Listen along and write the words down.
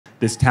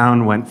This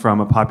town went from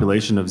a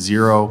population of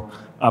 0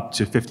 up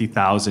to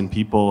 50,000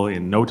 people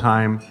in no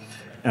time.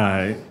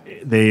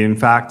 They, in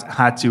fact,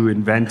 had to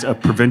invent a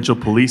provincial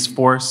police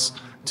force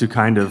to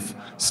kind of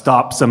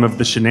stop some of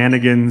the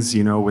shenanigans,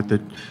 you know, with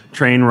the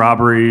train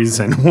robberies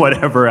and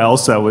whatever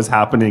else that was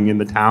happening in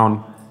the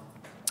town.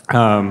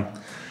 The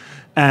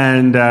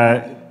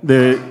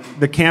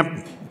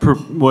camp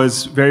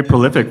was very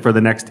prolific for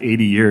the next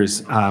 80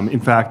 years.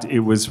 In fact, it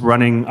was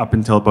running up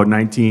until about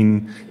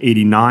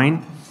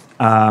 1989,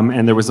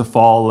 and there was a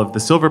fall of the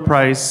silver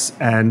price,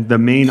 and the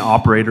main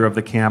operator of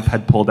the camp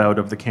had pulled out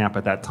of the camp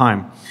at that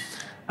time.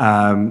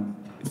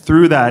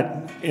 Through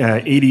that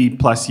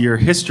 80-plus year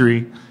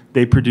history,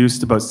 they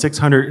produced about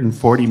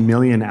 640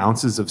 million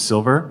ounces of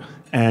silver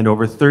and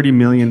over 30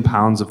 million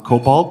pounds of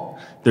cobalt.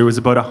 There was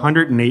about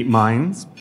 108 mines,